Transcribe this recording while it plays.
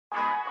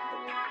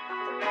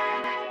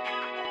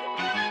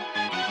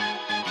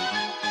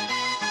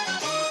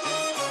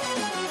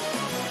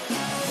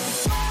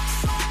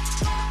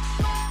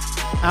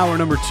Hour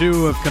number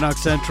 2 of Canuck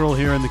Central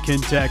here in the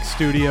Kintec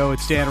studio.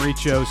 It's Dan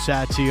Riccio,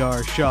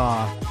 Satyar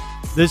Shah.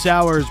 This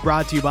hour is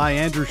brought to you by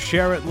Andrew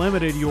Sherritt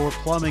Limited, your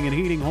plumbing and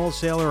heating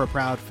wholesaler, a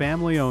proud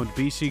family-owned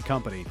BC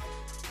company,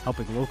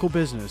 helping local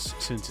business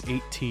since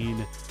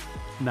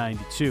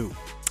 1892.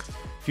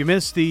 If you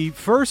missed the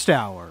first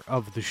hour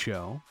of the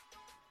show,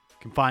 you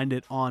can find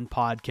it on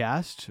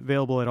podcast,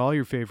 available at all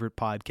your favorite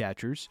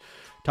podcatchers.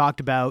 Talked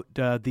about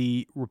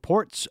the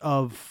reports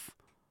of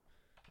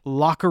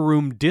locker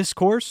room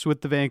discourse with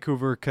the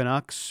Vancouver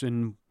Canucks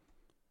and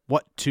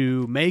what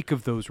to make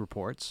of those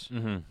reports,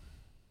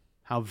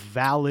 how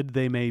valid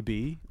they may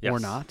be or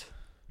not,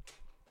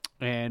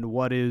 and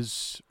what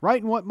is right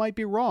and what might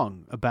be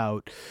wrong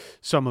about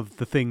some of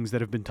the things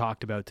that have been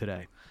talked about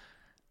today.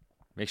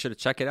 Make sure to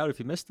check it out if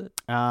you missed it.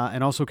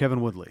 And also Kevin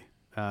Woodley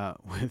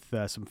with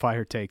some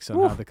fire takes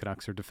on how the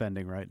Canucks are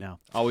defending right now.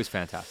 Always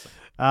fantastic.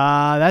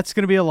 That's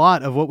going to be a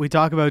lot of what we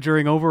talk about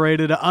during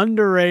Overrated,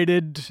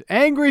 Underrated.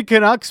 Angry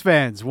Canucks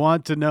fans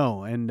want to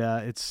know, and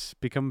it's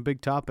become a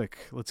big topic.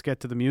 Let's get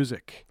to the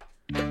music.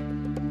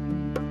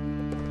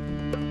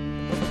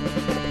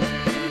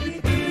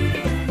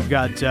 We've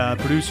got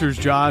producers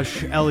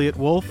Josh Elliott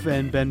Wolf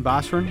and Ben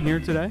Bosran here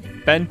today.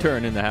 Ben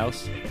Turn in the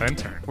house. Ben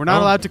Turn. We're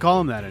not allowed to call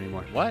him that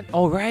anymore. What?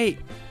 Oh, right.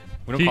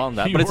 We don't call him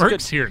that. He but it's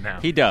works good. here now.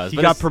 He does. He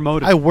but got it's-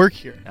 promoted. I work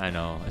here. I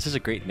know. This is a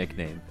great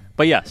nickname.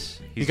 But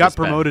yes. He got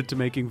promoted to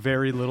making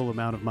very little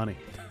amount of money.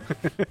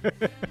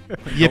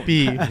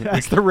 Yippee.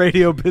 As the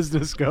radio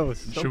business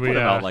goes. Don't Should put we him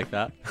out like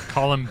that.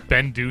 call him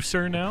Ben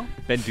Deucer now?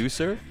 Ben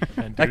Deucer?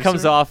 Ben That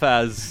comes Deucer? off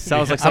as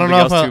sounds like I don't something know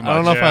else if I, too much. I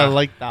don't know if I Yeah.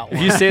 like that one.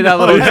 If you say that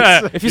little,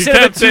 yeah. if you You say that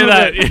can't say too,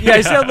 that. yeah,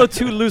 you say that a little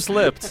too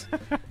loose-lipped,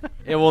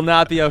 it will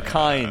not be a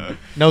kind.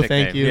 No,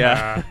 nickname. thank you.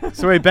 Yeah.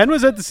 So wait, Ben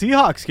was at the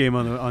Seahawks game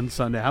on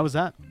Sunday. How was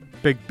that?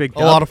 Big A dub?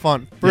 lot of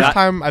fun. First Yeah.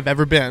 time I've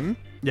ever been.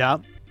 Yeah.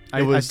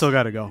 I was- still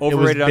got to go. Overrated, it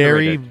was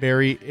very, underrated.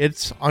 very.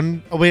 It's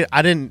oh wait,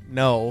 I didn't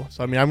know.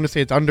 So I mean, I'm gonna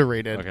say it's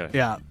underrated. Okay.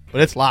 Yeah.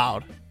 But it's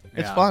loud.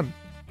 It's Yeah. fun.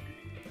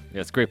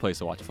 Yeah, it's a great place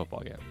to watch a football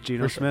game.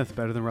 Geno Smith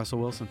better than Russell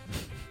Wilson.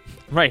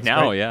 Right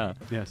now, right. yeah.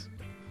 Yes.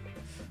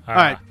 All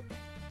right.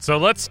 So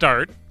let's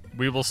start.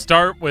 We will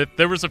start with,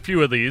 there was a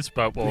few of these,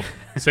 but we'll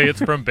say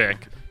it's from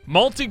Bick.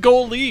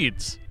 Multi-goal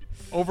leads.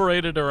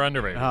 Overrated or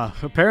underrated?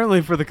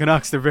 Apparently for the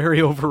Canucks, they're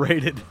very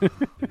overrated.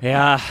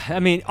 Yeah, I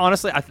mean,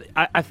 honestly,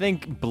 I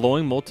think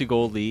blowing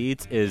multi-goal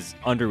leads is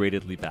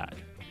underratedly bad.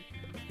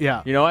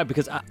 Yeah. You know what?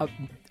 Because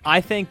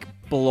I think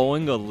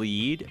blowing a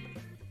lead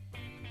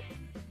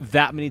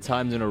that many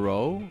times in a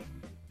row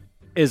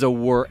is a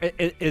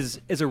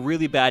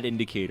really bad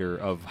indicator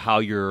of how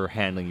you're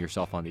handling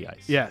yourself on the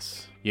ice.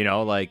 Yes. You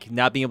know, like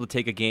not being able to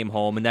take a game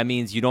home, and that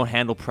means you don't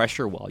handle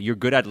pressure well. You're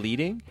good at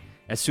leading.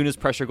 As soon as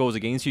pressure goes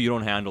against you, you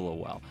don't handle it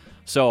well.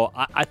 So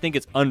I think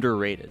it's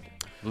underrated,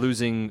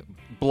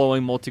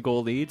 blowing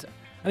multi-goal leads.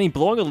 I mean,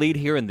 blowing a lead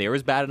here and there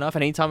is bad enough,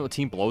 and anytime a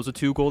team blows a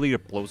 2-goal lead or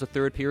blows a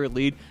third-period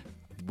lead,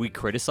 we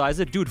criticize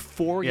it. Dude,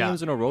 4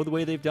 games in a row the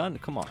way they've done?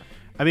 Come on.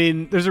 I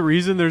mean, there's a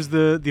reason there's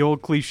the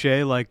old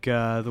cliche, like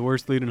the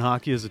worst lead in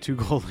hockey is a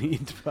 2-goal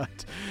lead.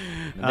 But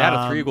They had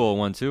a 3-goal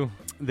one, too.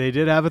 They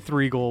did have a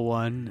 3-goal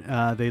one.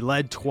 They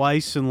led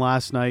twice in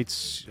last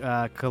night's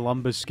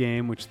Columbus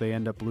game, which they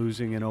end up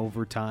losing in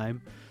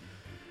overtime.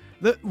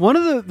 One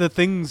of the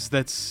things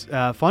that's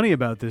funny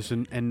about this,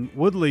 and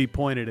Woodley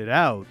pointed it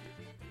out,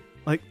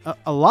 like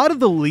a lot of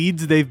the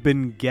leads they've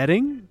been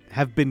getting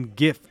have been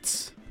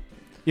gifts.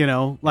 You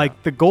know,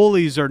 like the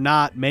goalies are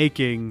not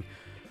making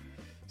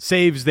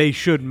saves they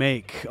should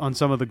make on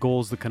some of the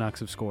goals the Canucks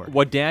have scored.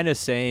 What Dan is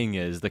saying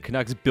is the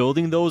Canucks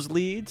building those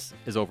leads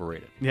is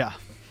overrated. Yeah.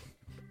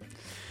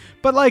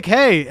 But like,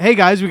 hey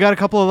guys, we got a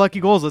couple of lucky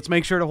goals. Let's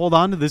make sure to hold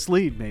on to this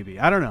lead, maybe.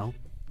 I don't know.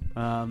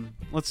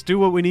 Let's do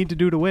what we need to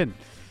do to win.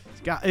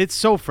 It's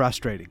so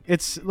frustrating.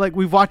 It's like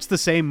we've watched the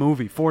same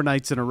movie 4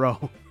 nights in a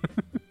row.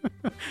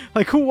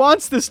 Like, who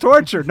wants this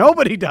torture?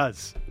 Nobody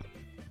does.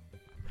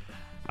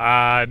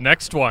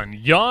 Next one.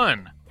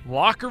 Yawn.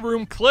 Locker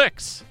room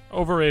clicks.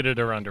 Overrated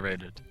or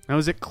underrated? Now,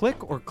 is it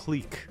click or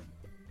cleek?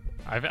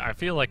 I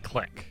feel like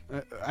click.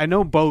 I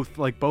know both.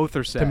 Like, both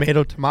are said.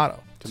 Tomato,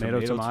 tomato.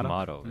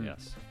 Tomato.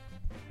 Yes.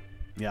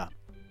 Yeah.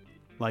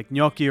 Like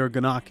gnocchi or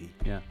ganaki.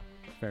 Yeah.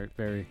 Very,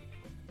 very.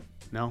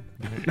 No?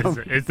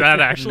 Is that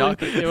actually?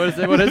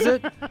 What is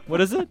it?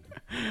 What is it?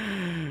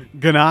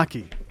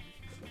 Ganaki.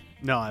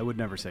 No, I would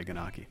never say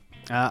ganaki.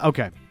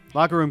 Okay.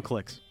 Locker room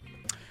clicks.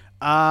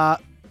 I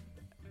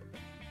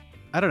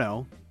don't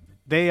know.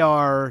 They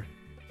are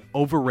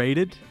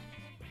overrated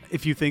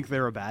if you think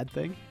they're a bad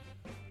thing.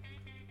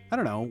 I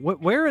don't know.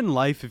 Where in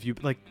life, if you,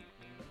 like,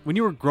 when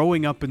you were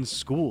growing up in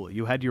school,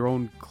 you had your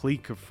own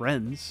clique of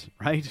friends,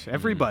 right?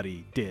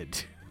 Everybody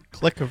did.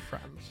 Click of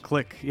friends.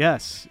 Click,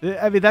 yes.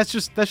 I mean, that's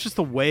just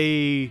the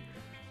way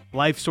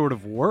life sort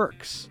of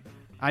works.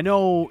 I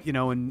know,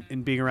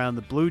 in being around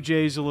the Blue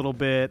Jays a little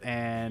bit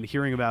and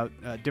hearing about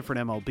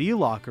different MLB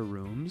locker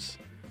rooms,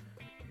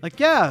 like,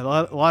 yeah,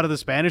 a lot of the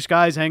Spanish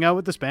guys hang out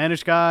with the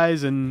Spanish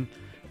guys, and,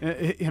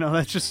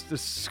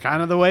 that's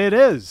kind of the way it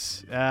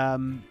is.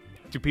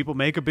 Do people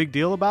make a big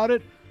deal about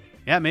it?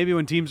 Yeah, maybe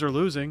when teams are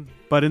losing,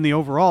 but in the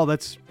overall,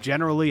 that's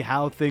generally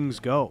how things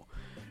go.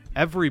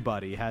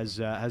 Everybody has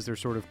their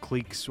sort of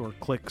cliques or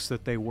cliques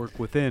that they work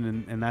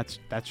within, and that's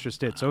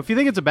just it. So if you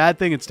think it's a bad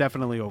thing, it's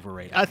definitely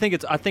overrated. I think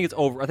it's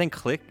over. I think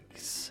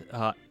cliques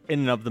in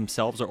and of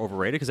themselves are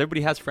overrated because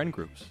everybody has friend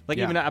groups. Like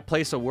Yeah. even at a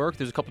place of work,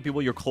 there's a couple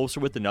people you're closer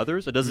with than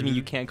others. It doesn't mean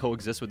you can't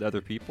coexist with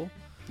other people.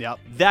 Yep.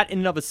 That in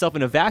and of itself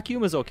in a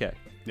vacuum is okay.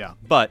 Yeah.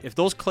 But if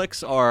those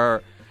cliques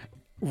are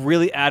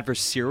really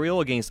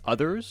adversarial against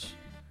others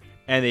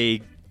and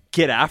they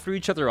get after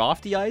each other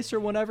off the ice or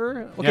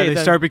whatever, okay, Yeah, they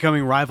then, start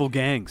becoming rival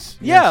gangs.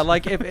 Yeah, Yes.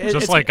 like if Just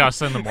it's like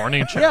us in the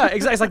morning show. Yeah,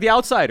 exactly. It's like the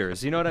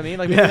outsiders. You know what I mean?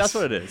 Like maybe Yes. that's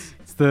what it is.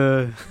 It's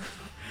the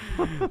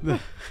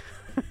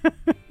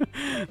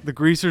the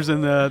greasers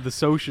and the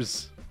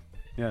socias.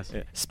 Yes.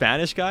 Yeah.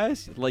 Spanish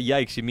guys? Like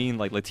yikes! You mean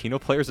like Latino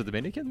players or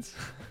Dominicans?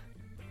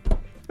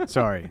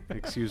 Sorry,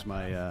 excuse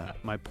my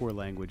my poor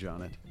language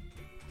on it.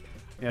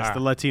 Yes, Ah. the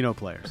Latino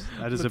players.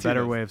 That is a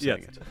better Latinos, way of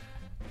saying yes. it.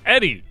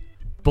 Eddie,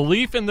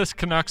 belief in this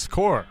Canucks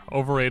core,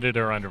 overrated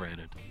or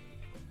underrated?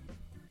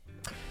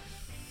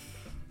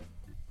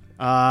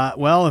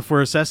 Well, if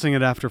we're assessing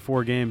it after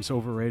 4 games,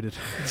 overrated.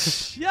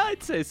 Yeah,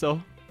 I'd say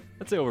so.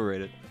 I'd say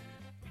overrated.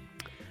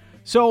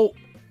 So,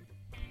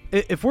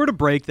 if we're to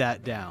break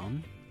that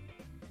down,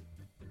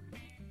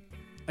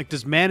 like,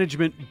 does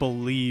management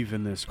believe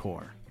in this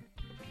core?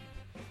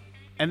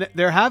 And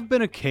there have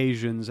been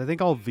occasions, I think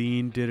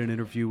Alvin did an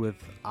interview with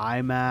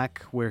iMac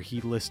where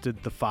he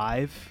listed the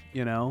 5,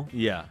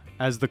 Yeah.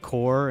 as the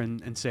core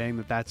and saying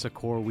that that's a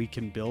core we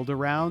can build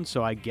around.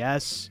 So I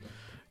guess,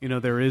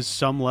 there is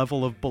some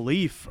level of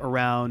belief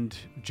around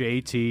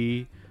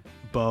JT,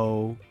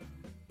 Bo,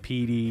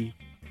 Petey,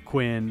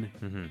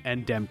 Quinn,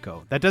 and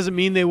Demko. That doesn't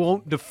mean they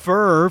won't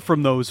defer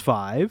from those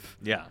 5,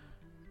 Yeah.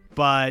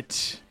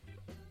 but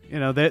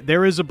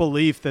there is a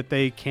belief that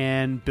they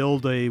can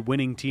build a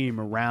winning team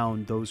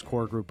around those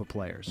core group of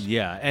players.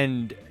 Yeah,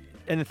 and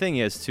the thing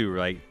is too,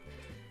 right?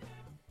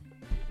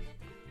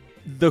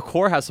 The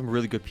core has some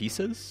really good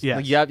pieces.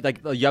 Yes. You have the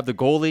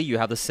goalie, you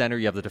have the center,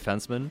 you have the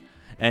defenseman.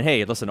 And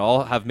hey, listen,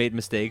 all have made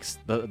mistakes.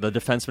 The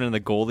defenseman and the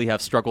goalie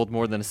have struggled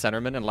more than the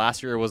centerman. And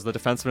last year it was the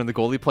defenseman and the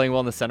goalie playing well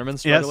and the centerman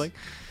struggling.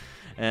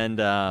 And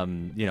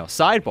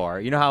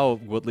sidebar, you know how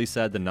Woodley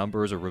said the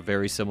numbers are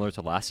very similar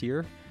to last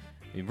year?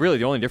 I mean, really,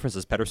 the only difference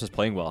is Pettersson's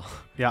playing well,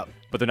 Yeah.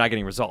 but they're not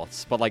getting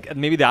results. But like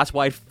maybe that's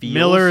why it feels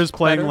Miller is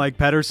playing better. like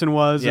Pedersen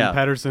was, Yeah. and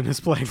Pedersen is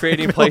playing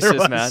Trading like Miller places,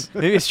 was. man.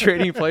 Maybe it's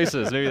trading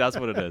places. Maybe that's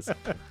what it is.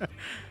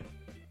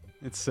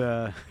 It's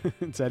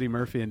it's Eddie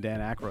Murphy and Dan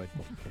Aykroyd.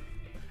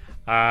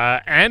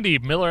 Andy,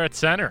 Miller at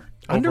center.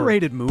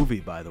 Underrated movie,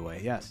 by the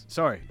way. Yes.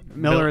 Sorry.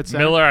 Miller at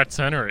center. Miller at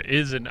center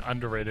is an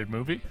underrated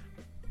movie.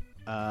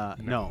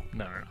 No.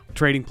 No.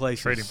 Trading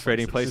Places.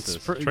 Trading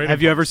places. Trading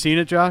Have you ever seen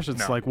it, Josh? It's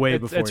No. like way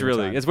before It's your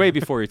really time. it's way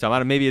before your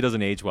time. Maybe it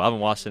doesn't age well. I haven't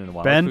watched it in a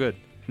while. Ben? It's good.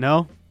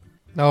 No?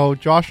 No,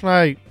 Josh and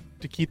I,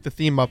 to keep the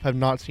theme up, have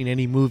not seen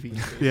any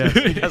movies. Yeah.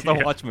 He has to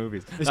watch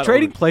movies. Is Not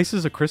Trading always.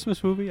 Places a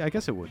Christmas movie? I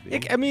guess it would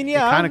be. I mean,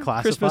 yeah, kinda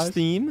classifies. Christmas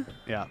theme.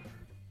 Yeah.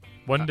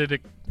 When did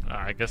it?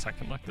 I guess I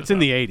can look this It's in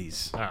up. the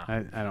 80s. Ah.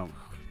 I don't.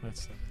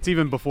 That's- It's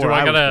even before Do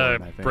I was gotta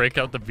born, I think. break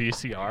out the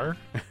VCR?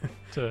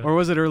 Or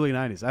was it early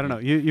 90s? I don't know.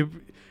 You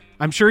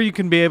I'm sure you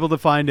can be able to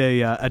find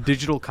a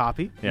digital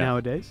copy Yeah.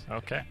 nowadays.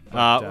 Okay.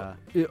 But,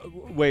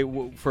 Wait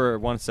for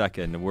 1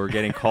 second. We're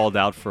getting called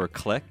out for a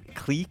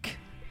clique.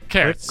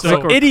 Okay. Click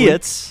So or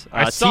idiots.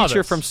 I saw teacher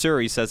this. from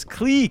Surrey says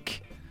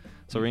clique.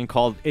 So we're being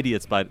called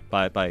idiots by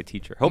a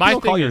teacher. Hope My you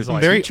don't call thing your is, Some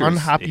like, very teachers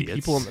unhappy idiots.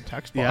 people in the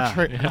text box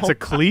yeah. right now. It's a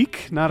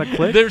clique, not a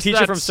click. there's Teacher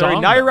that from Surrey.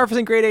 song, Now you're though.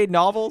 referencing grade 8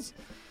 novels.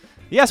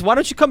 Yes. Why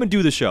don't you come and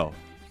do the show?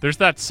 There's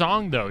that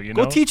song though. You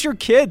Go know. teach your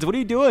kids. What are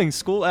you doing?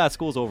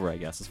 School's over. I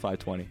guess it's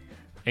 5:20.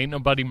 Ain't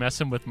nobody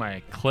messing with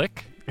my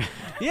click.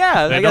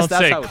 Yeah, They I guess don't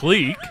that's say how.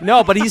 clique.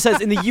 No, but he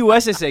says in the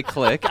U.S. they say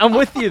click. I'm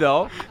with you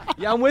though.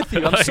 Yeah, I'm with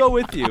you. I'm so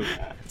with you.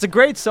 It's a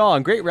great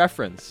song, great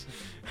reference.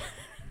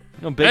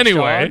 Big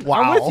Anyway. Sean.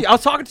 Wow. I'm with you. I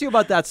was talking to you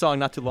about that song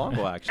not too long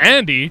ago, actually.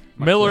 Andy,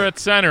 Miller at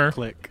center.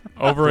 click.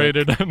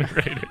 Overrated,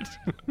 underrated.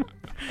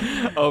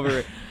 Over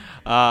it.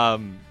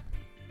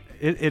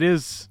 It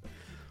is.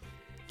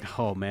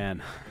 Oh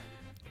man,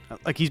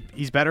 like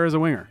he's better as a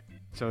winger.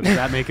 So does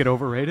that make it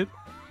overrated?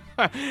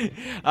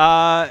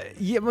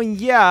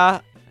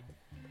 Yeah.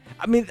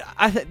 I mean,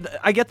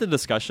 I get the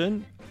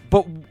discussion,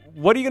 but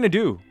what are you gonna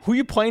do? Who are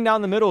you playing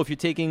down the middle if you're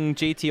taking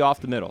JT off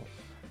the middle?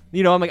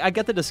 I'm like, I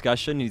get the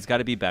discussion. He's got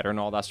to be better and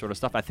all that sort of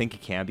stuff. I think he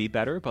can be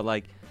better, but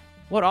like,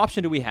 what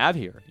option do we have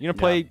here? You gonna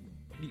play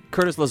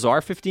Curtis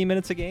Lazar 15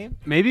 minutes a game?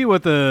 Maybe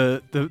what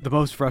the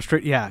most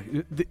frustrating. Yeah,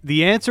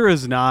 the answer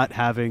is not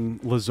having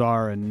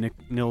Lazar and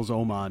Nils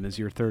Oman as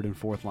your third and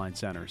fourth line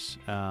centers.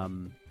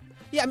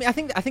 Yeah, I mean,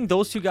 I think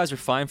those two guys are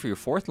fine for your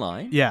fourth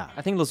line. Yeah.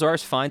 I think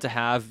Lazar's fine to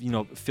have,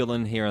 fill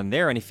in here and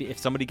there. And if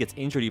somebody gets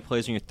injured, he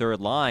plays on your third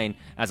line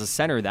as a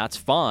center, that's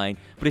fine.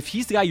 But if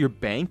he's the guy you're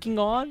banking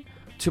on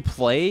to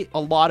play a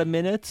lot of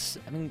minutes,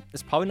 I mean,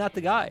 it's probably not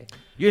the guy.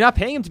 You're not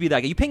paying him to be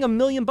that guy. You're paying $1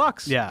 million.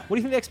 Yeah. What do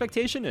you think the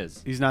expectation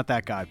is? He's not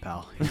that guy,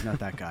 pal. He's not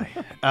that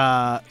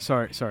guy.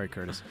 Sorry,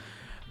 Curtis.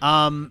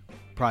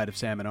 Pride of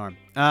Salmon Arm.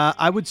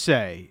 I would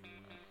say,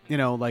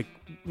 like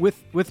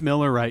with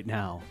Miller right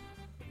now,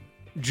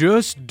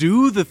 just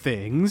do the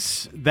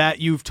things that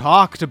you've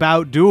talked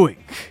about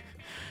doing.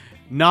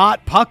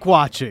 Not puck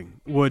watching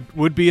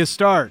would be a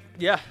start.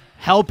 Yeah.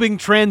 Helping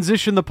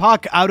transition the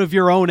puck out of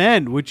your own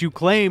end, which you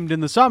claimed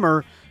in the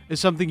summer is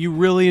something you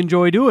really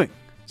enjoy doing.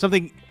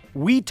 Something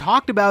we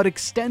talked about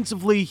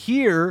extensively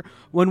here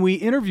when we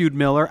interviewed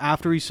Miller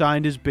after he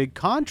signed his big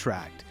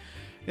contract.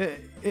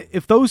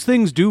 If those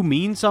things do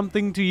mean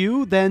something to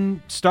you,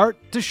 then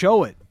start to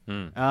show it.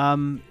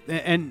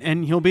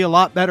 And he'll be a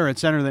lot better at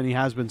center than he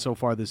has been so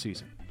far this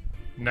season.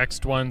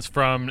 Next one's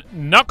from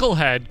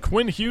Knucklehead.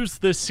 Quinn Hughes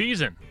this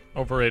season.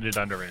 Overrated,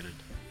 underrated?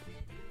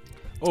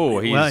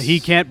 Oh, well, he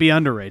can't be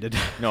underrated.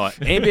 No,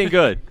 ain't been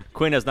good.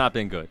 Quinn has not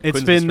been good.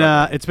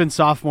 It's been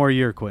sophomore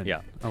year, Quinn.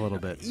 Yeah, a little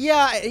bit.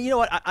 Yeah, you know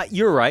what?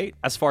 You're right.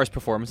 As far as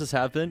performances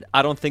have been,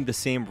 I don't think the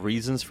same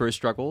reasons for his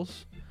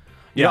struggles.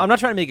 You know, I'm not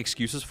trying to make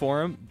excuses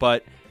for him,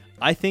 but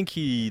I think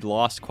he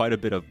lost quite a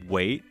bit of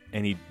weight,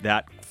 and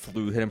that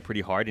flu hit him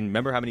pretty hard. And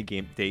remember how many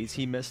game days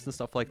he missed and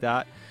stuff like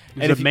that.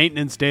 It was a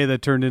maintenance day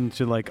that turned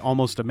into like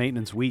almost a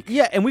maintenance week.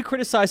 Yeah, and we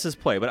criticized his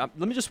play, but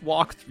let me just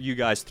walk you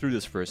guys through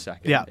this for a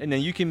second. Yeah. And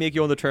then you can make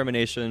your own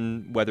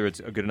determination whether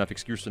it's a good enough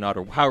excuse or not,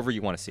 or however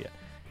you want to see it.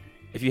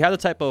 If you have the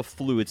type of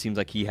flu it seems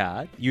like he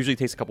had, usually it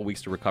takes a couple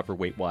weeks to recover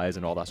weight-wise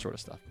and all that sort of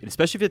stuff. And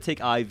especially if you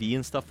take IV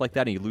and stuff like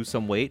that and you lose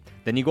some weight,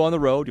 then you go on the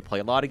road, you play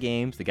a lot of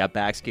games, they got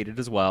back-skated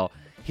as well.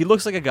 He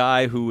looks like a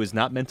guy who is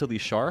not mentally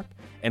sharp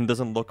and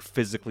doesn't look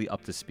physically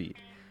up to speed.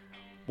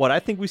 What I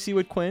think we see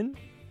with Quinn,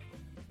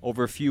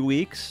 over a few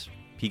weeks,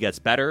 he gets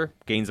better,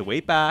 gains the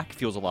weight back,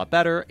 feels a lot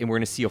better, and we're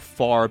going to see a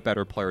far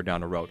better player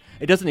down the road.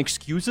 It doesn't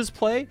excuse his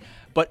play,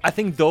 but I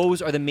think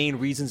those are the main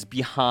reasons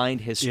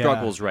behind his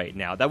struggles right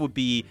now. That would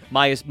be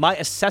my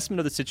assessment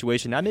of the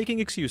situation, not making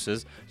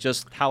excuses,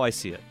 just how I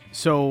see it.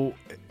 So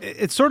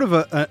it's sort of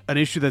an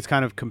issue that's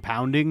kind of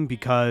compounding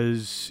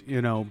because,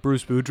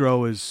 Bruce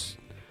Boudreau is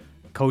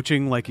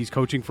coaching like he's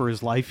coaching for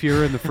his life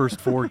here in the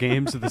first 4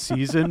 games of the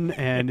season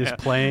and is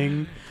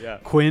playing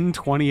Quinn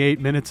 28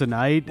 minutes a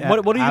night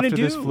what are you after gonna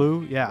do? This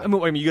flu. Yeah. I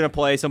mean, are you going to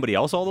play somebody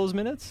else all those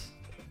minutes?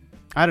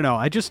 I don't know.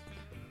 I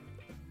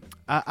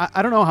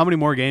don't know how many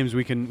more games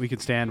we can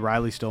stand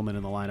Riley Stillman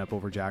in the lineup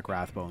over Jack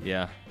Rathbone.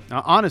 Yeah.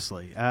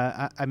 Honestly,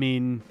 I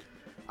mean,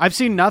 I've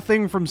seen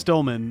nothing from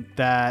Stillman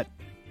that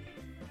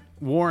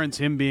warrants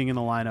him being in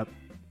the lineup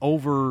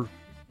over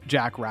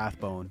Jack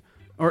Rathbone,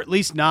 or at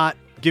least not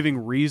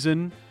giving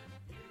reason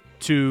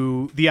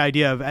to the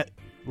idea of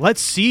let's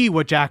see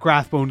what Jack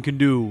Rathbone can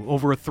do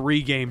over a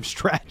 3-game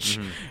stretch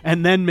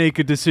and then make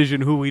a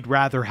decision who we'd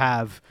rather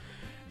have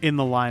in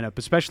the lineup,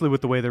 especially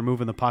with the way they're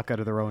moving the puck out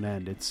of their own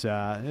end. It's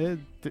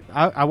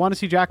I want to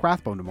see Jack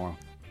Rathbone tomorrow.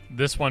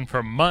 This one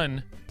from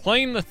Munn.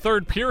 Playing the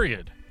third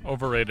period.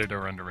 Overrated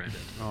or underrated?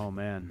 Oh,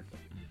 man.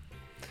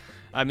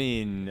 I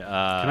mean,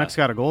 Canucks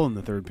got a goal in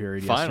the third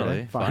period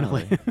yesterday.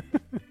 Finally.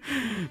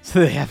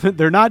 So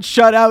they're not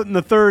shut out in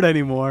the third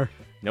anymore.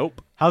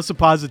 Nope. House of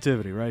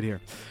positivity right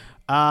here.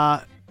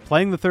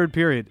 Playing the third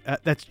period,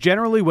 that's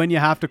generally when you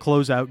have to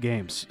close out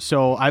games.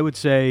 So I would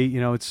say,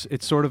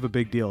 it's sort of a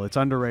big deal. It's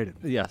underrated.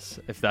 Yes,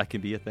 if that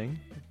can be a thing.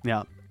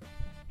 Yeah.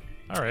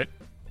 All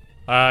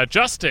right.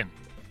 Justin,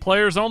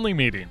 players only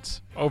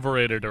meetings.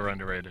 Overrated or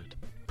underrated?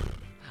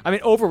 I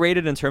mean,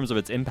 overrated in terms of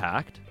its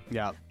impact.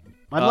 Yeah.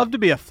 I'd love to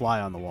be a fly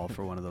on the wall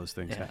for one of those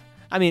things. Yeah.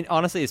 I mean,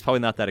 honestly, it's probably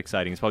not that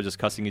exciting. It's probably just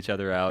cussing each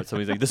other out.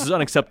 Somebody's like, "This is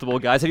unacceptable,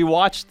 guys." Have you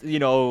watched,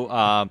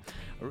 the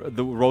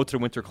Road to the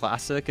Winter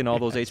Classic and all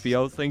those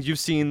HBO things? You've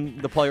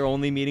seen the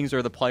player-only meetings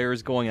or the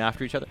players going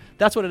after each other.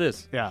 That's what it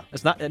is. Yeah.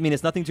 It's not. I mean,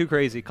 it's nothing too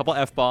crazy. A couple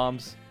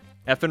F-bombs,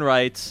 effing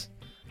rights.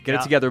 Get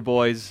it together,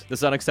 boys. This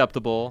is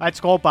unacceptable. Let's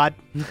go, bud.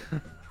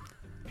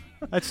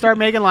 Let's start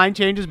making line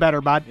changes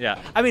better, bud.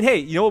 Yeah. I mean,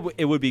 hey,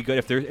 it would be good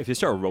if they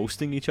start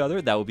roasting each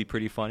other. That would be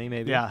pretty funny,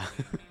 maybe. Yeah.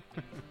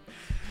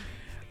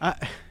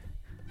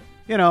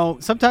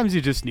 Sometimes you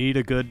just need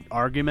a good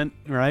argument,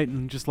 right?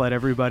 And just let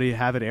everybody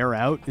have it air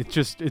out.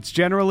 It's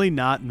generally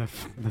not in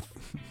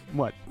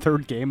the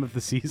third game of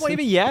the season. Well,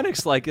 even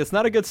Yannick's like, it's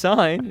not a good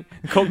sign.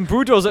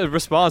 Boudreau's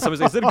response,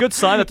 somebody's like, is it a good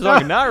sign that they're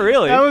talking? Not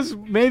really. That was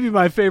maybe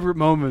my favorite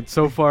moment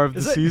so far of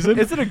the season.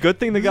 Is it a good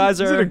thing the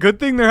guys are... Is it a good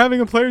thing they're having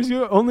a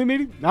players-only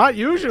meeting? Not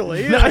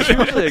usually. Not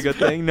usually a good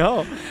thing,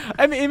 no.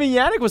 I mean, even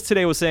Yannick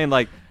was saying,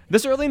 like,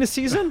 this early in the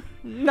season?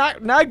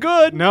 Not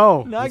good.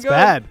 No, not it's good.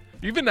 bad.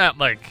 Even at,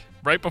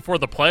 right before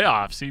the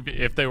playoffs, even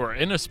if they were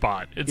in a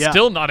spot, it's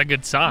still not a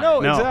good sign. No.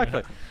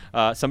 Exactly.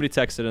 Somebody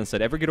texted and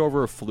said, ever get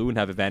over a flu and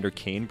have Evander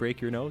Kane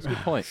break your nose? Good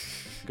point.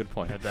 Good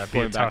point. That'd be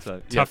a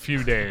tough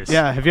few days.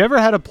 Yeah. Have you ever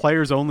had a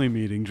players-only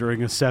meeting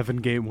during a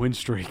 7-game win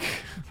streak?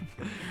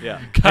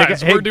 Yeah.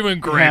 Guys, we're doing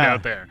great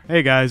out there.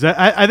 Hey, guys,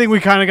 I think we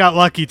kind of got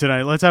lucky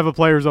tonight. Let's have a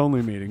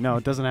players-only meeting. No,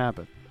 it doesn't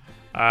happen.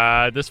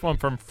 This one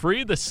from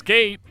Free the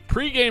Skate.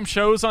 Pre-game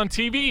shows on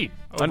TV.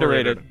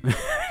 Underrated.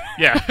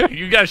 Yeah,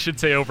 you guys should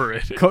say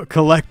overrated.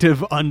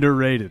 Collective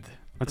underrated.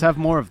 Let's have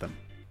more of them.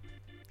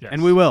 Yes.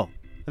 And we will.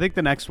 I think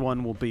the next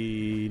one will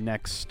be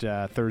next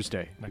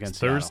Thursday Next against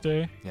Seattle.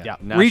 Thursday Yeah,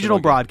 National regional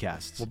game.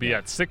 broadcasts. will be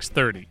at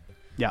 6:30.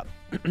 Yeah.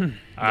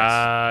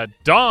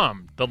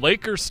 Dom, the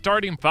Lakers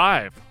starting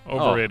five,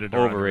 overrated.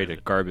 or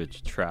Overrated.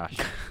 Garbage. Trash.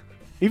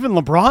 Even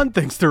LeBron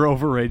thinks they're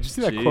overrated. Did you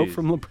see that quote Jeez.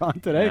 from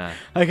LeBron today? Yeah.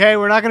 Like, hey,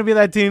 we're not going to be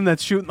that team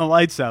that's shooting the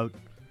lights out.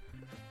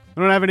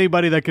 We don't have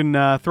anybody that can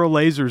throw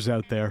lasers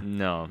out there.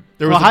 No.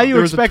 Well, how you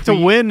there was a expect to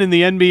tweet- win in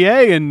the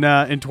NBA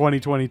in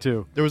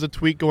 2022? There was a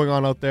tweet going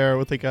on out there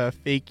with like a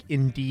fake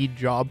Indeed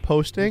job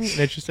posting, and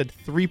it just said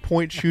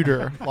 3-point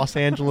shooter, Los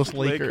Angeles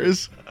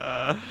Lakers.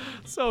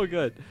 So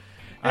good.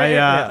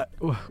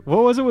 What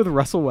was it with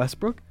Russell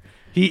Westbrook?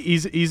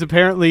 He's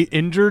apparently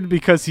injured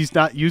because he's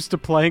not used to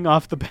playing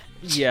off the bench.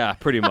 Yeah,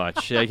 pretty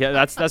much. Yeah,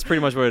 that's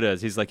pretty much what it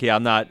is. He's like,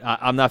 I'm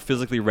not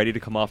physically ready to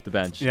come off the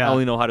bench. Yeah. I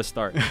only know how to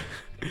start.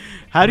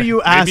 How do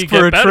you ask Maybe for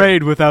get a better.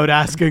 trade without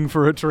asking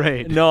for a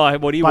trade? No,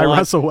 what he by wants.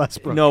 Russell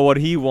Westbrook. No, what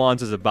he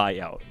wants is a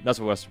buyout. That's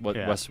what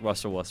Yeah.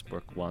 Russell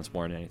Westbrook wants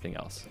more than anything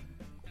else.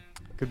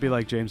 Could be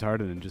like James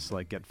Harden and just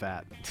like get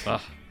fat.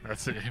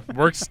 That's it.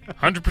 Works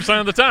 100%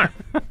 of the time.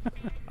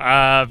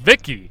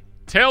 Vicky,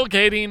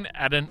 tailgating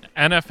at an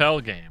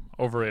NFL game,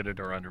 overrated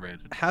or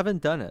underrated?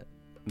 Haven't done it.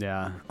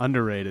 Yeah,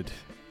 underrated.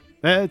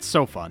 It's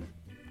so fun.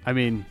 I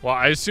mean, Well,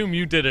 I assume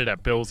you did it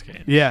at Bills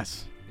game,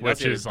 yes. which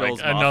That's it, is like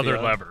Bills another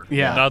Mafia. level.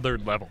 Yeah. Another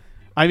level.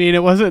 I mean,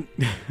 it wasn't.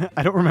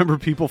 I don't remember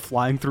people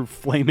flying through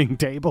flaming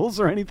tables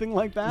or anything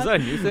like that. Is that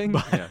a new thing?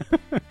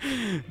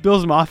 Yeah.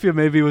 Bill's Mafia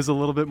maybe was a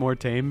little bit more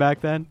tame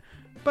back then.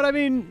 But I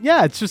mean,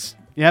 yeah, it's just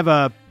you have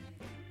a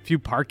few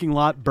parking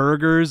lot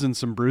burgers and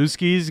some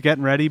brewskis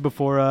getting ready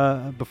before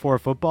a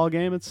football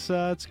game. It's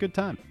a good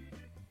time.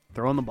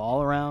 Throwing the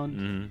ball around.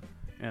 Mhm.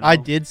 you know. I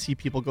did see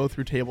people go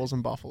through tables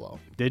in Buffalo.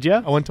 Did you?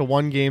 I went to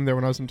one game there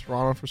when I was in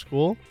Toronto for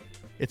school.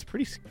 It's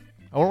pretty,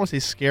 I don't want to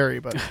say scary,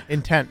 but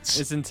intense.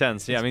 It's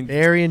intense. Yeah, I mean,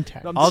 Very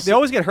intense. they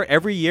always get hurt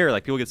every year.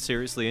 Like people get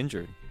seriously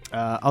injured.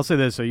 I'll say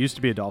this. I used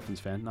to be a Dolphins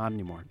fan, not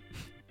anymore.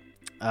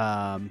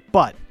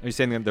 But Are you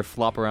saying that they're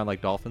flop around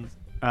like dolphins?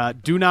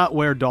 do not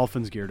wear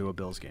Dolphins gear to a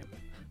Bills game.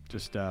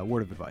 Just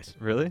word of advice.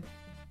 Really?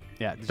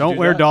 Yeah, you don't do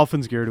wear that?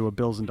 Dolphins gear to a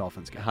Bills and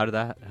Dolphins game. How did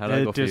that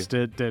go for you?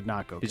 It did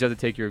not go. Did you have to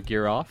take your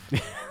gear off?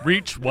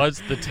 Reach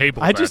was the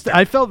table. I that day.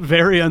 I felt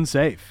very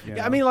unsafe. you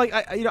Yeah, know? I mean, like,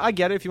 I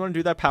get it if you want to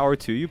do that, power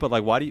to you. But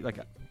like, why do you want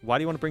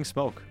to bring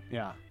smoke?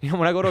 yeah. You know,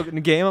 when I go to a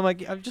game, I'm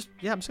like, I'm just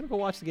gonna go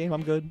watch the game.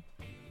 I'm good.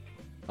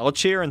 I'll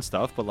cheer and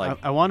stuff, but like,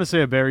 I want to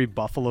say a very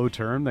Buffalo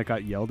term that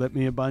got yelled at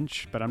me a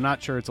bunch, but I'm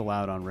not sure it's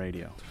allowed on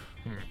radio.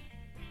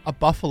 A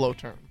Buffalo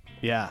term.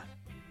 Yeah.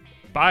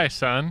 Bye,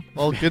 son.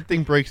 Well, good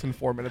thing breaks in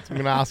 4 minutes. I'm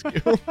going to ask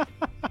you.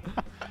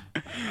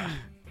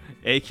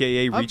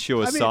 AKA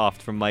Riccio is I mean-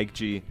 soft from Mike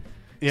G.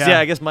 Yeah. Yeah,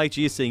 I guess Mike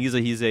G is saying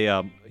he's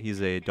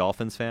a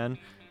Dolphins fan.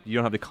 You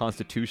don't have the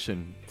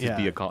constitution to Yeah.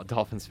 be a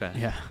Dolphins fan.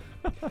 Yeah.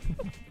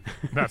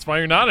 That's why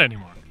you're not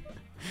anymore.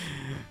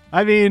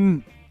 I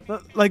mean,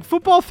 like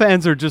football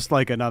fans are just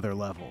like another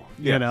level,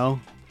 Yeah. you know?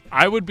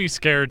 I would be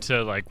scared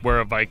to like wear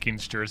a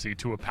Vikings jersey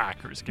to a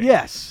Packers game.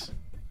 Yes.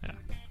 Yeah.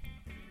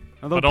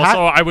 Although But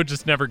also, I would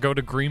just never go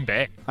to Green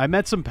Bay. I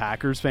met some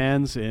Packers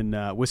fans in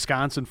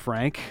Wisconsin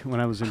Frank when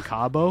I was in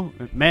Cabo.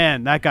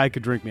 Man, that guy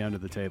could drink me under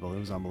the table. It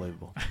was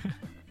unbelievable.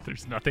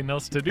 There's nothing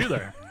else to do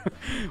there.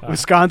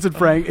 Wisconsin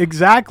Frank,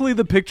 exactly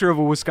the picture of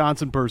a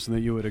Wisconsin person that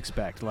you would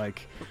expect.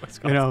 Like,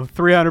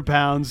 300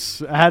 pounds,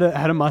 had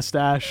a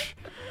mustache,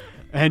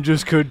 and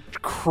just could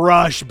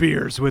crush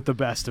beers with the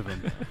best of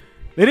them.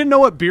 They didn't know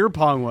what beer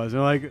pong was.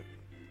 They're like,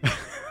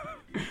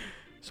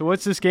 so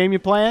what's this game you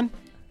playing?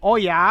 Oh,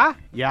 yeah?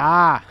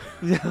 Yeah.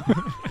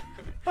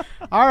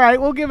 All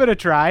right, we'll give it a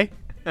try.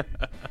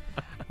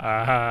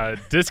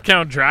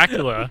 Discount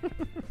Dracula.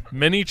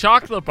 Mini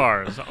chocolate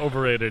bars,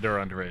 overrated or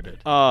underrated?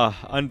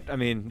 I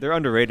mean, they're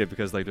underrated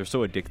because like they're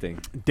so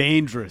addicting.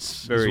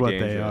 Dangerous Very is what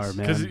dangerous.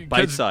 they are, man.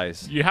 Bite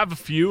size. You have a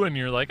few and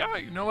you're like, oh,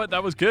 you know what?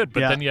 That was good.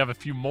 But Yeah. then you have a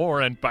few more,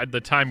 and by the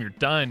time you're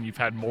done, you've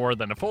had more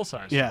than a full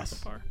size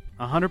Yes. chocolate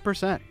bar.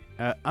 100%.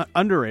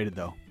 Underrated,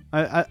 though.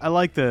 I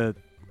like the,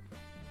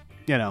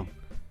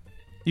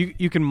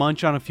 you can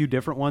munch on a few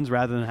different ones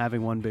rather than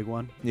having one big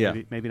one. Yeah.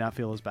 Maybe not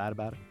feel as bad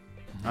about it.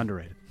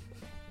 Underrated.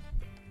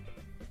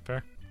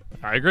 Fair.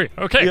 I agree.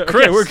 Okay, Yeah,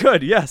 Chris. okay, we're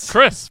good. Yes.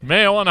 Chris,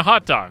 mayo on a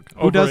hot dog.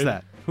 Who does Overrated?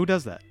 that? Who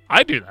does that?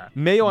 I do that.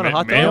 Mayo on a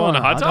hot dog. Mayo on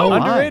a hot dog? Why?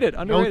 Underrated.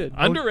 Underrated.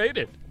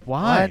 Underrated.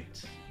 Why?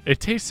 What? It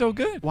tastes so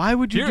good. Why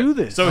would you Here- do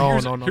this? So No,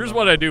 here's, no, no, here's no.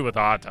 what I do with a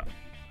hot dog.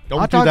 Don't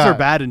hot do dogs that. are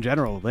bad in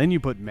general. Then you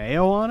put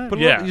mayo on it? Put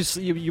a Yeah.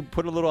 little, you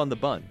put a little on the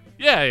bun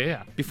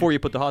Yeah. before you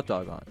put the hot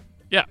dog on.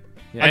 Yeah.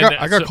 Yeah.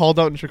 I got so- called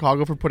out in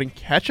Chicago for putting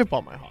ketchup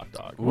on my hot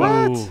dog.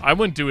 Ooh. I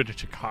wouldn't do it in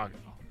Chicago.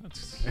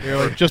 That's They're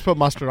like, just put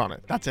mustard on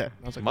it. That's it.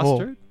 I was like,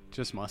 Mustard?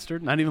 Just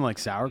mustard? Not even like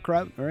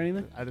sauerkraut or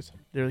anything?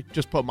 They're like,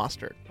 just put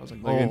mustard. I was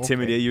like, Like oh,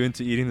 intimidate okay. you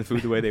into eating the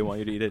food the way they want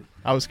you to eat it.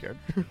 I was scared.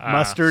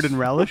 Mustard and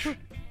relish?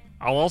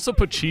 I'll also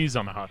put cheese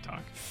on a hot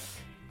dog.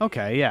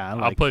 Okay, yeah. I I'll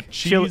like put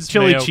chili cheese,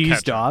 chili mayo, cheese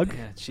ketchup. dog.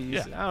 Yeah,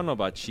 cheese. Yeah. I don't know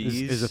about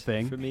cheese is a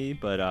thing. for me,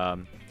 but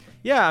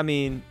yeah, I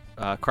mean,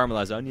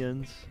 caramelized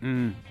onions.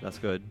 Mm. That's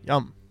good.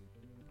 Yum.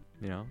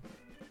 You know,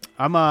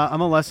 I'm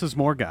a less is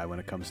more guy when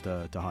it comes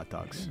to hot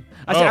dogs.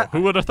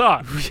 Who would have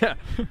thought? Yeah.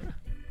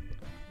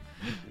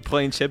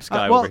 Plain chips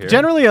guy Well, over here.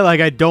 generally,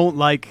 like I don't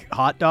like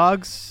hot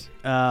dogs.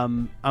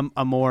 I'm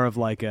more of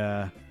like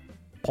a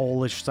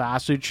Polish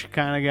sausage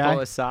kind of guy,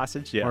 Polish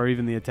sausage, yeah. or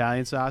even the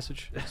Italian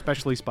sausage,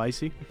 especially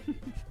spicy.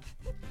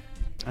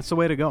 That's the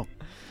way to go.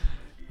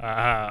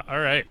 All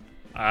right.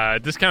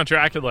 Discount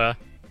Dracula.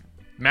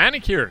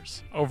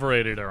 Manicures,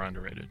 overrated or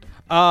underrated?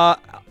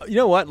 You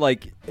know what?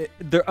 Like,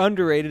 they're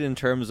underrated in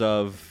terms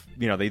of,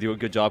 they do a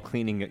good job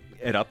cleaning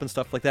it up and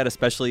stuff like that,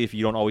 especially if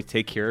you don't always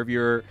take care of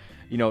your,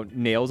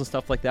 nails and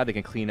stuff like that. They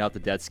can clean out the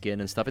dead skin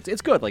and stuff.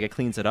 It's good. Like, it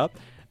cleans it up.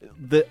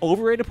 The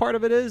overrated part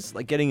of it is,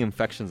 like, getting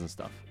infections and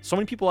stuff. So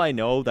many people I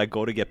know that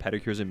go to get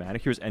pedicures and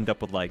manicures end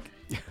up with, like,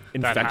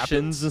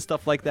 infections and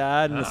stuff like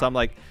that. And so I'm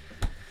like,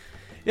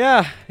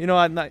 yeah,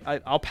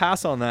 I'll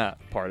pass on that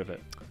part of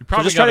it.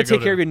 So just try to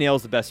take care of your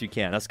nails the best you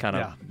can. That's kind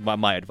of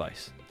my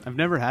advice. I've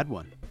never had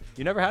one.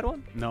 You never had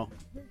one? No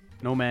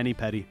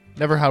mani-pedi.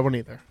 Never had one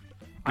either.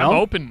 I'm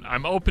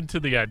No? open to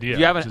the idea.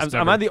 You haven't? Just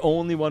Am I the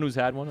only one who's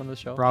had one on this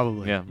show?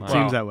 Probably. Yeah, Seems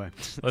Wow. that way.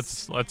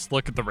 Let's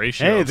look at the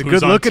ratio. Hey, of the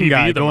who's on good-looking TV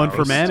guy the going for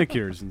most.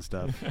 manicures and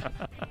stuff.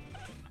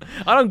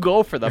 I don't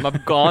go for them.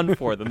 I've gone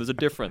for them. There's a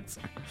difference.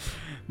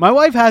 My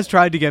wife has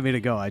tried to get me to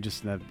go.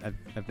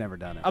 I've never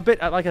done it. A bit,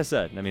 like I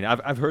said. I mean,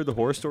 I've heard the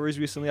horror stories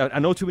recently. I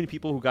know too many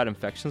people who got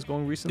infections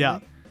going recently. Yeah.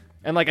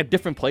 And like at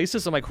different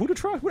places, I'm like, who to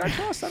trust? Who do I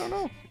trust? I don't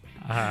know.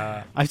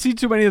 I see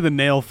too many of the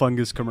nail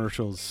fungus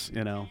commercials.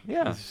 Yeah.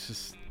 It's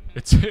just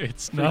It's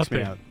freaks me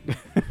nothing. out.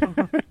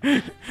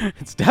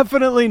 It's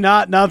definitely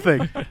not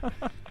nothing.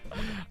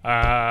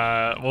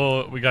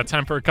 Well, we got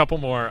time for a couple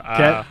more.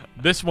 'Kay.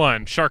 This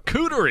one,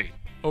 charcuterie,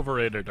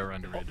 overrated or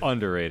underrated?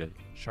 Underrated.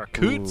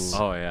 Charcutes.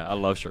 Oh yeah, I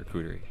love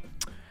charcuterie.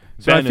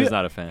 So I Ben feel- is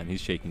not a fan.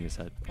 He's shaking his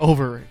head.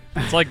 Overrated.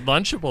 It's like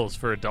Lunchables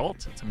for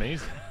adults. It's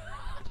amazing.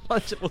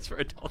 Lunchables for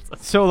adults.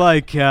 So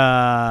like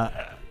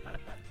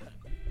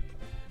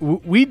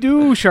we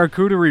do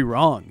charcuterie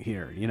wrong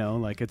here,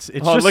 like it's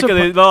Oh, just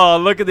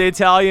look at the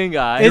Italian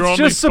guy. It's You're only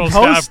just supposed to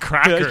have supposed-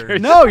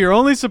 crackers. No, you're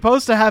only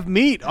supposed to have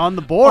meat on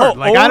the board. Oh,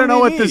 Like I don't know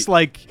only what this meat.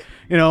 like,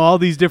 all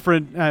these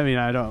different. I mean,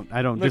 I don't Look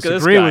at this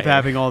disagree guy with here.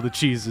 having all the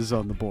cheeses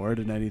on the board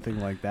and anything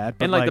like that.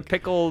 But and like the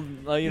pickled,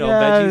 yeah,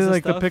 veggies and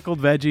like stuff. the pickled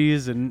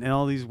veggies and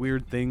all these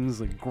weird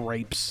things like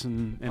grapes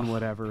and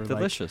whatever. Like,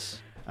 Delicious.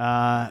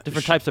 different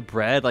Different types of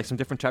bread, like some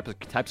different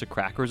types of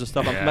crackers and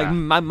stuff. Yeah. Like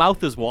my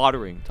mouth is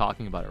watering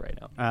talking about it right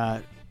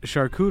now.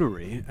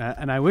 charcuterie,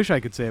 and I wish I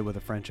could say it with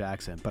a French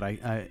accent, but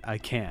I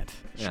can't.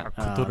 Yeah.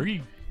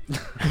 Charcuterie.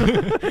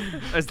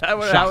 Is that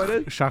how it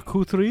is?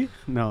 Charcuterie?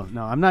 No,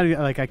 I'm not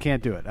like I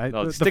can't do it.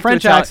 No, The stick to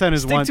French Itali- accent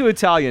is stick one. to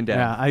Italian, Dan.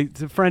 Yeah,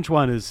 the French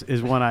one is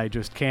one I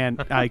just can't.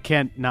 I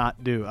can't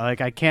not do.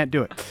 Like I can't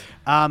do it.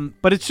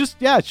 But it's just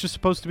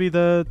supposed to be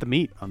the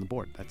meat on the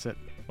board. That's it.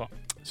 Well.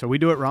 So we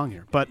do it wrong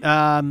here. But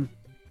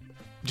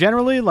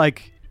generally,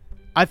 like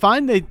I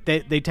find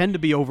they tend to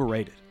be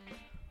overrated.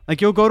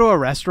 Like you'll go to a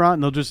restaurant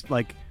and they'll just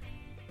like,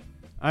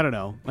 I don't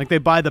know, like they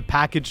buy the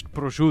packaged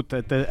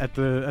prosciutto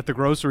at the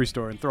grocery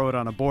store and throw it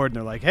on a board and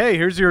they're like, hey,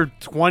 here's your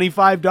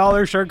 $25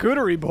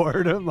 charcuterie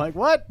board. I'm like,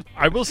 what?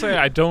 I will say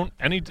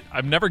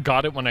I've never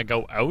got it when I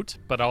go out,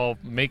 but I'll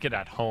make it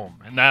at home,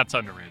 and that's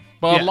underrated.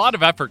 Well, Yes. a lot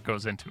of effort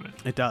goes into it.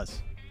 It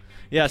does.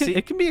 Yeah,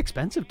 It can be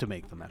expensive to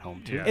make them at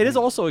home too. Yeah. it is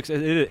also it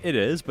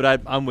is,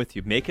 but I'm with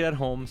you. Make it at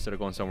home instead of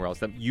going somewhere else.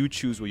 That you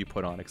choose what you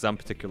put on it, because I'm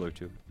particular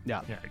too.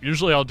 Yeah. Yeah,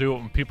 usually I'll do it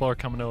when people are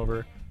coming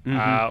over.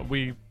 Mhm.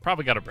 We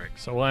probably got a break,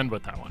 so we'll end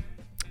with that one.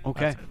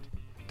 Okay. That's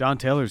it. Don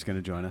Taylor's going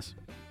to join us,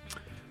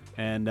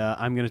 and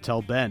I'm going to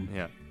tell Ben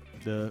Yeah.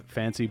 the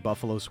fancy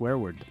Buffalo swear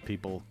word that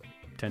people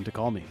tend to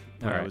call me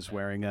when All I right. was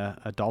wearing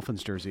a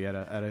Dolphins jersey at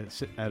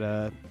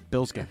a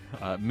Bills game.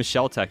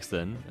 Michelle texts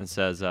in and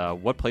says,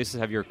 "What places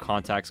have your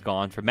contacts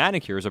gone for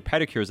manicures or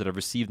pedicures that have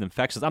received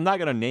infections?" I'm not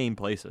going to name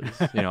places.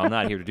 I'm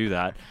not here to do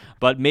that.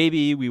 But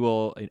maybe we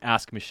will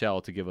ask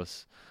Michelle to give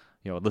us,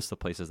 a list of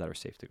places that are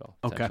safe to go.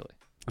 Okay. essentially.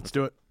 Let's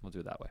do it. We'll do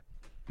it that way.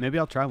 Maybe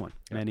I'll try one.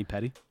 Manny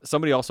Petty.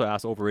 Somebody also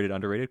asked overrated,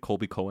 underrated.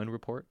 Colby Cohen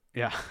report.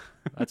 Yeah.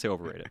 I'd say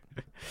overrated.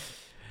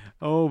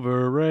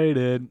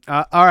 Overrated.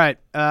 All right.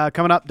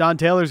 Coming up, Don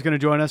Taylor's going to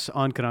join us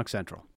on Canuck Central.